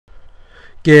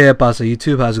¿Qué pasa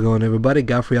YouTube? How's it going, everybody?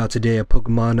 Got for y'all today a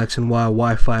Pokemon X and Y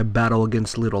Wi-Fi battle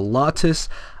against LittleLatis.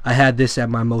 I had this at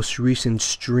my most recent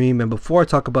stream, and before I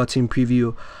talk about team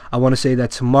preview, I want to say that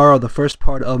tomorrow the first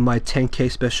part of my 10K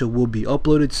special will be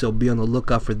uploaded, so be on the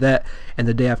lookout for that, and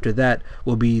the day after that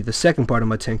will be the second part of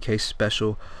my 10K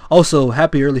special. Also,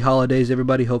 happy early holidays,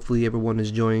 everybody. Hopefully everyone is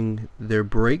enjoying their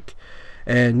break.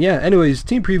 And yeah, anyways,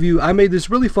 team preview. I made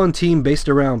this really fun team based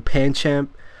around Pancham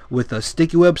with a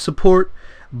sticky web support,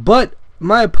 but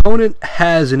my opponent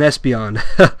has an Espeon,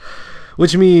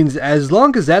 which means as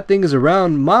long as that thing is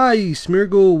around, my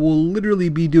Smeargle will literally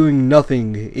be doing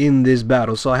nothing in this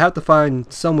battle. So I have to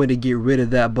find some way to get rid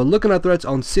of that. But looking at threats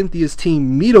on Cynthia's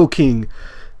team, Nidoking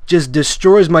just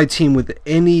destroys my team with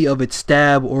any of its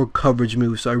stab or coverage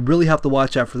moves. So I really have to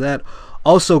watch out for that.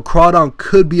 Also, Crawdon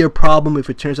could be a problem if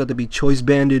it turns out to be Choice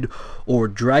Banded or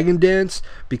Dragon Dance,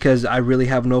 because I really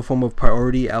have no form of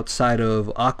priority outside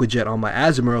of Aqua Jet on my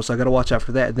Azumarill, so I gotta watch out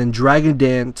for that. Then Dragon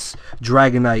Dance,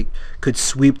 Dragonite could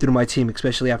sweep through my team,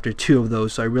 especially after 2 of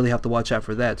those, so I really have to watch out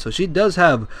for that. So she does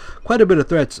have quite a bit of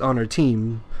threats on her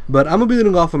team. But I'm going to be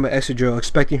leading off with my Excadrill,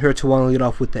 expecting her to want to lead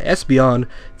off with the Espeon,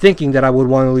 thinking that I would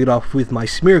want to lead off with my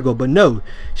Smeargle, but no,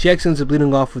 she actually ends up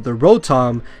leading off with the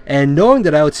Rotom, and knowing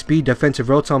that I would speed defensive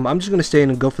Rotom, I'm just going to stay in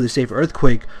and go for the safe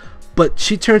Earthquake, but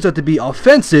she turns out to be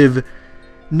offensive,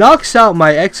 knocks out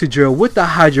my Excadrill with the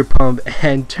Hydro Pump,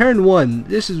 and turn 1,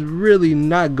 this is really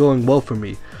not going well for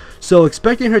me. So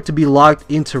expecting her to be locked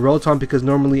into Rotom, because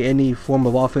normally any form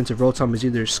of offensive Rotom is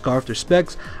either Scarfed or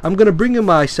Specs, I'm going to bring in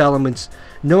my Salamence,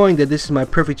 knowing that this is my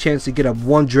perfect chance to get up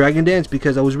 1 Dragon Dance,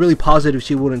 because I was really positive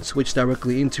she wouldn't switch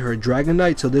directly into her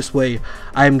Dragonite, so this way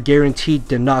I'm guaranteed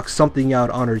to knock something out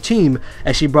on her team.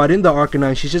 As she brought in the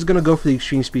Arcanine, she's just going to go for the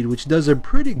Extreme Speed, which does a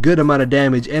pretty good amount of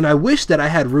damage, and I wish that I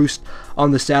had Roost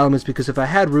on the Salamence, because if I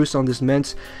had Roost on this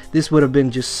Mence, this would have been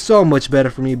just so much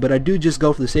better for me, but I do just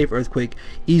go for the safe Earthquake,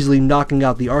 easily knocking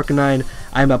out the Arcanine.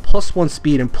 I'm at +1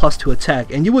 speed and +2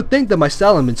 attack, and you would think that my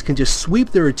Salamence can just sweep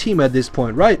through her team at this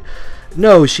point, right?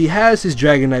 No, she has his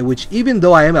Dragonite, which even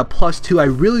though I am at +2, I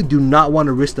really do not want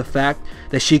to risk the fact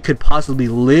that she could possibly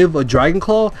live a Dragon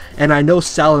Claw, and I know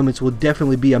Salamence will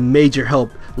definitely be a major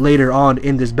help later on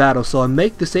in this battle. So I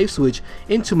make the safe switch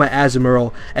into my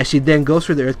Azumarill, as she then goes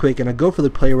for the Earthquake, and I go for the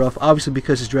Play Rough. Obviously,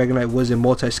 because his Dragonite was in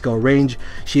multi-scale range,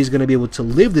 she's going to be able to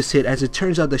live this hit, as it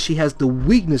turns out that she has the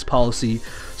weakness policy.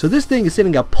 So this thing is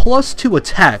sitting at +2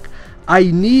 attack. I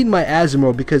need my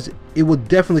Azumarill because it will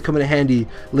definitely come in handy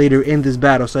later in this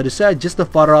battle. So I decided just to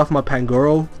fodder off my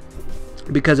Pangoro,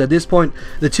 because at this point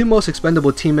the 2 most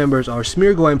expendable team members are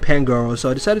Smeargle and Pangoro. So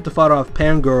I decided to fodder off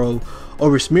Pangoro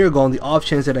over Smeargle on the off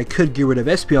chance that I could get rid of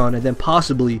Espeon and then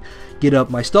possibly get up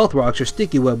my Stealth Rocks or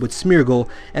Sticky Web with Smeargle.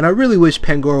 And I really wish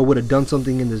Pangoro would have done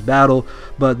something in this battle,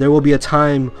 but there will be a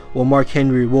time where Mark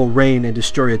Henry will reign and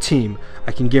destroy a team.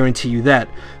 I can guarantee you that.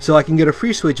 So I can get a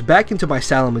free switch back into my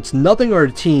Salamence. Nothing on our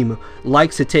team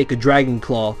likes to take a Dragon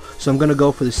Claw, so I'm going to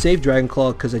go for the safe Dragon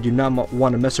Claw, because I do not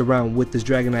want to mess around with this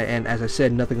Dragonite, and as I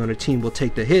said, nothing on our team will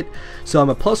take the hit. So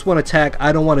I'm a +1 attack.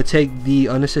 I don't want to take the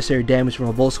unnecessary damage from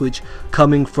a Volt Switch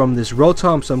coming from this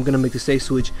Rotom, so I'm going to make the safe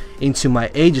switch into my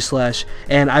Aegislash,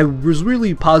 and I was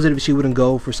really positive she wouldn't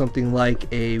go for something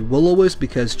like a Will-O-Wisp,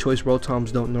 because Choice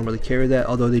Rotoms don't normally carry that,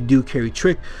 although they do carry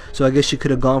Trick, so I guess she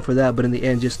could have gone for that, but in the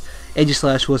end, just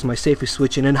Aegislash was my safest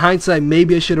switch. And in hindsight,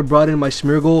 maybe I should have brought in my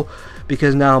Smeargle,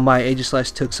 because now my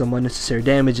Aegislash took some unnecessary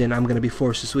damage and I'm going to be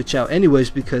forced to switch out anyways,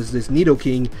 because this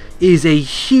Nidoking is a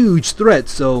huge threat.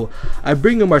 So I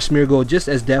bring in my Smeargle just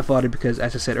as death fodder, because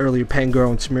as I said earlier, Pangoro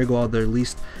and Smeargle are the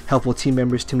least helpful team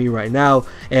members to me right now,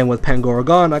 and with Pangoro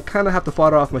gone, I kind of have to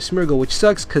fodder off my Smeargle, which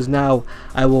sucks because now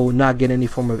I will not get any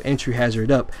form of entry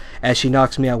hazard up, as she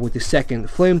knocks me out with the second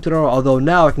Flamethrower. Although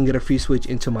now I can get a free switch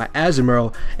into my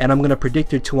Azumarill, and I'm going to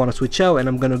predict her to want to switch out, and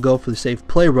I'm going to go for the safe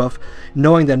Play Rough,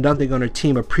 knowing that nothing on her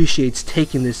team appreciates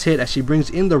taking this hit, as she brings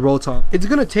in the Rotom. It's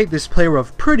going to take this Play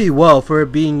Rough pretty well for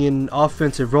it being an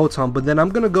offensive Rotom, but then I'm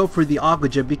going to go for the Aqua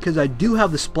Jet, because I do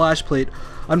have the Splash Plate.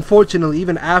 Unfortunately,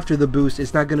 even after the boost,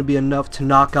 it's not going to be enough to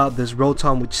knock out this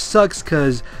Rotom, which sucks,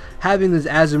 because having this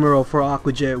Azumarill for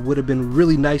Aqua Jet would have been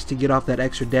really nice to get off that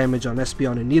extra damage on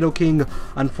Espeon and Nidoking.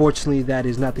 Unfortunately, that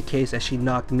is not the case, as she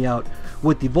knocked me out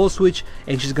with the Volt Switch,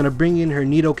 and she's going to bring in her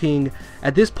Nidoking.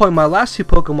 At this point, my last 2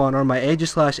 Pokemon are my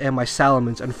Aegislash and my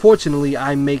Salamence. Unfortunately,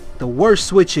 I make the worst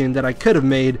switch in that I could have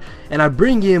made, and I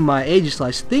bring in my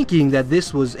Aegislash thinking that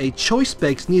this was a Choice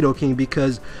Specs Nidoking,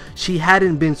 because she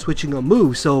hadn't been switching up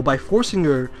moves. So by forcing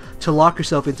her to lock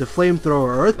herself into Flamethrower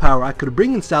or Earth Power, I could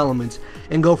bring in Salamence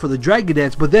and go for the Dragon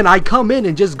Dance, but then I come in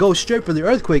and just go straight for the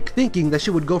Earthquake, thinking that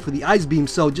she would go for the Ice Beam.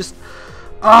 So just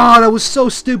Ah, that was so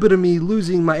stupid of me,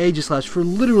 losing my Aegislash for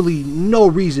literally no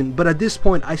reason. But at this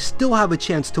point, I still have a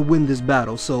chance to win this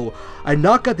battle. So I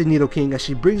knock out the Nidoking as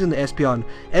she brings in the Espeon.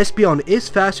 Espeon is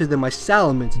faster than my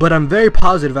Salamence, but I'm very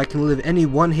positive I can live any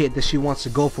one hit that she wants to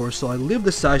go for. So I live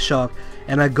the Psyshock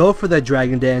and I go for that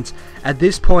Dragon Dance. At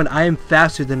this point, I am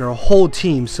faster than her whole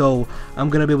team, so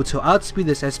I'm going to be able to outspeed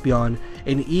this Espeon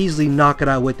and easily knock it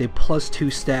out with a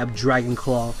 +2 stab Dragon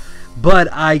Claw. But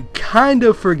I kind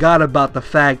of forgot about the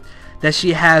fact that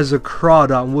she has a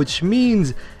Crawdon, which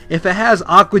means if it has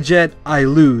Aqua Jet, I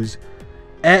lose.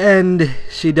 And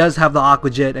she does have the Aqua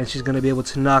Jet, and she's going to be able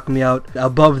to knock me out.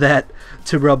 Above that,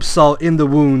 to rub salt in the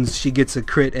wounds, she gets a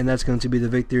crit, and that's going to be the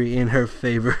victory in her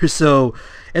favor. So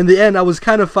in the end, I was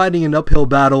kind of fighting an uphill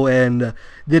battle and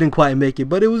didn't quite make it,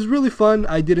 but it was really fun.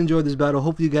 I did enjoy this battle.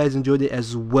 Hopefully you guys enjoyed it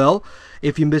as well.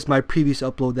 If you missed my previous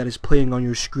upload, that is playing on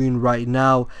your screen right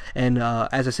now. And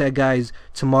as I said, guys,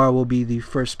 tomorrow will be the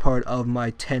first part of my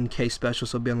 10K special,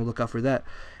 so be on the lookout for that.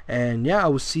 And yeah, I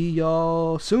will see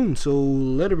y'all soon. So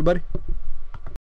later, everybody.